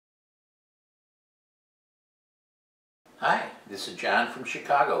Hi, this is John from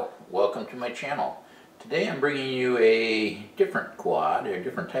Chicago. Welcome to my channel. Today I'm bringing you a different quad, or a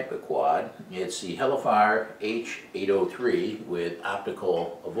different type of quad. It's the Helifar H803 with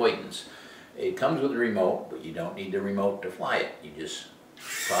optical avoidance. It comes with a remote, but you don't need the remote to fly it. You just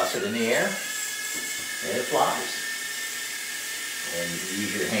toss it in the air and it flies. And you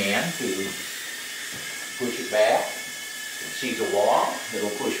use your hand to push it back. It sees a wall, it'll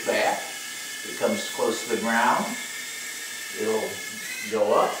push back. If it comes close to the ground, it'll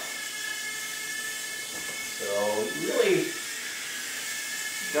go up. So you really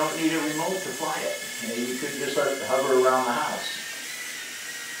don't need a remote to fly it. You could just let it hover around the house.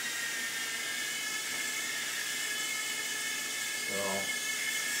 So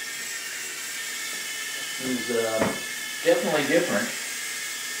it's definitely different.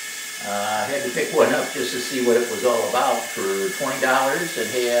 I had to pick one up just to see what it was all about. For $20, it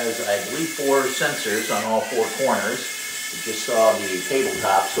has, I believe, 4 sensors on all 4 corners. You just saw the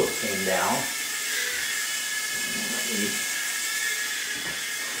tabletop, so it came down.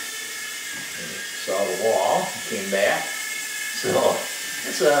 Saw the wall, came back. So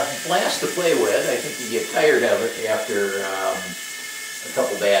it's a blast to play with. I think you get tired of it after a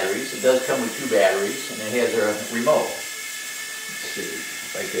couple batteries. It does come with 2 batteries, and it has a remote. Let's see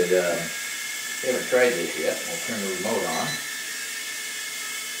if I could. Haven't tried this yet. I'll turn the remote on.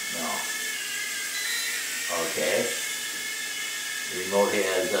 No. Okay. The remote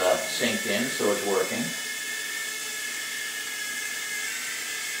has synced in, so it's working.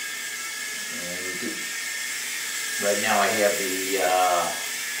 And right now I have the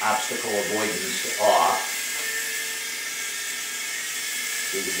obstacle avoidance off.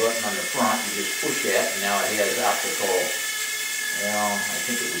 There's a button on the front, you just push that, and now it has optical. Well, I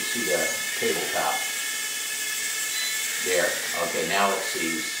think it would see the tabletop. There. Okay, now it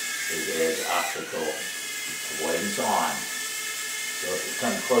sees it has optical avoidance on. So if it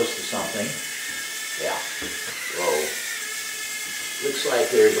comes close to something, yeah. So looks like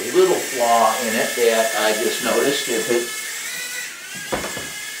there's a little flaw in it that I just noticed. If it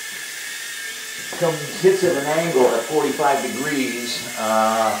hits at an angle at 45 degrees,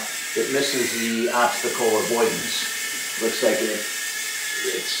 it misses the obstacle avoidance. Looks like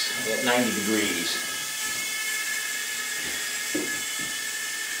it's at 90 degrees.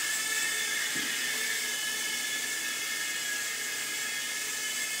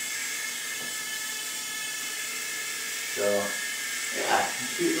 So, yeah,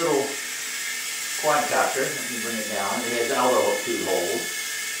 cute little quadcopter. Let me bring it down. It has altitude hold.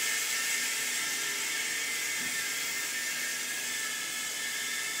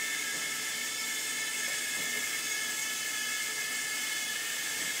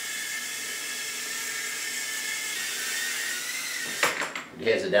 It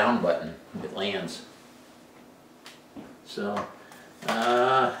has a down button. It lands. So,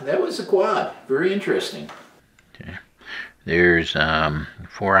 that was the quad. Very interesting. Okay. There's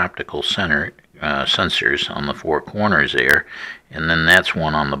 4 optical sensors on the 4 corners there, and then that's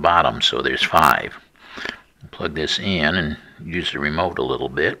one on the bottom, so there's 5. Plug this in and use the remote a little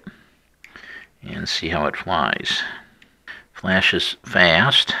bit and see how it flies. Flashes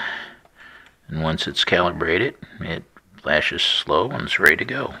fast, and once it's calibrated, it flashes slow and it's ready to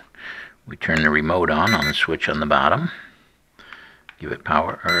go. We turn the remote on the switch on the bottom, give it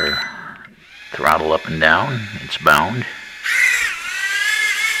power or throttle up and down. It's bound.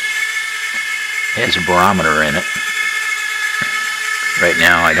 It has a barometer in it. Right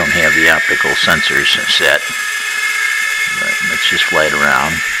now I don't have the optical sensors set, but let's just fly it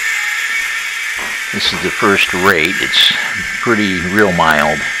around. This is the first rate. It's pretty real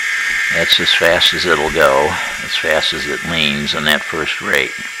mild. That's as fast as it'll go, as fast as it leans on that first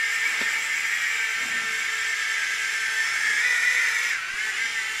rate.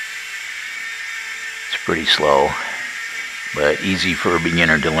 It's pretty slow, but easy for a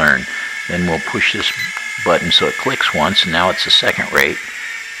beginner to learn. Then we'll push this button so it clicks once, and now it's the second rate.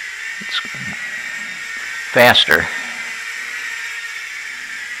 It's faster.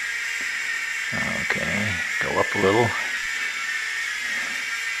 Okay, go up a little.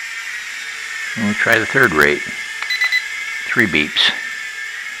 And we'll try the third rate. 3 beeps.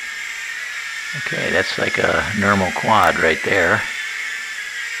 Okay, that's like a normal quad right there.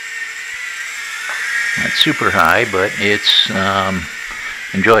 Not super high, but it's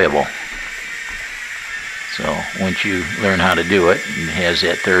enjoyable. So once you learn how to do it, it has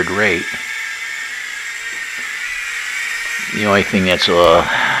that third rate. The only thing that's a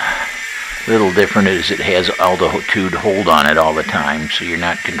little different is it has altitude hold on it all the time, so you're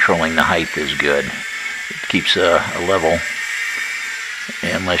not controlling the height as good. It keeps a level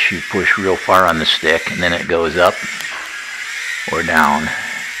unless you push real far on the stick, and then it goes up. or down.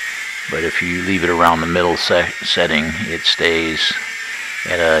 But if you leave it around the middle setting, it stays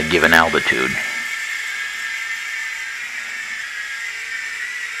at a given altitude.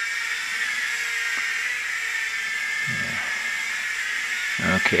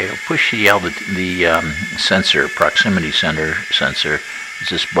 Okay, I'll push the sensor, proximity sensor. Is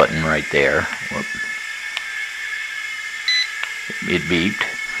this button right there? Whoop. It beeped,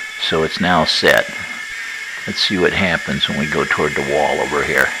 so it's now set. Let's see what happens when we go toward the wall over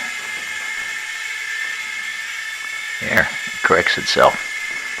here. There, it corrects itself.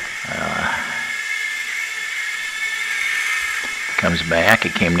 Comes back,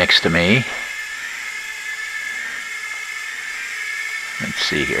 it came next to me. Let's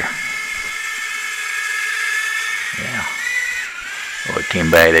see here. Yeah. Oh, it came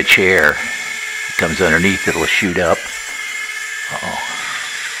by the chair. It comes underneath, it'll shoot up. Uh-oh.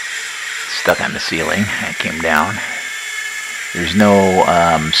 Stuck on the ceiling. That came down. There's no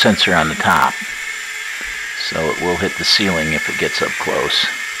sensor on the top, so it will hit the ceiling if it gets up close.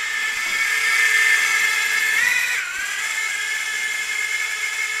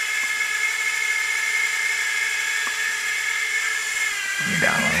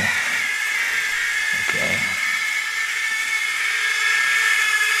 Down a little. Okay.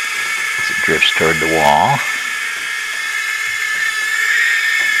 As it drifts toward the wall.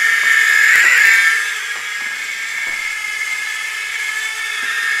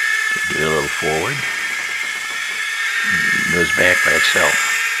 Give it a little forward. It goes back by itself.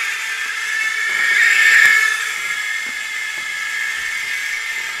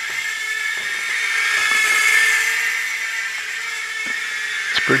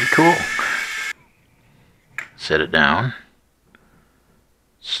 Pretty cool. Set it down.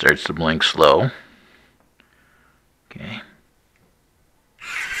 Starts to blink slow.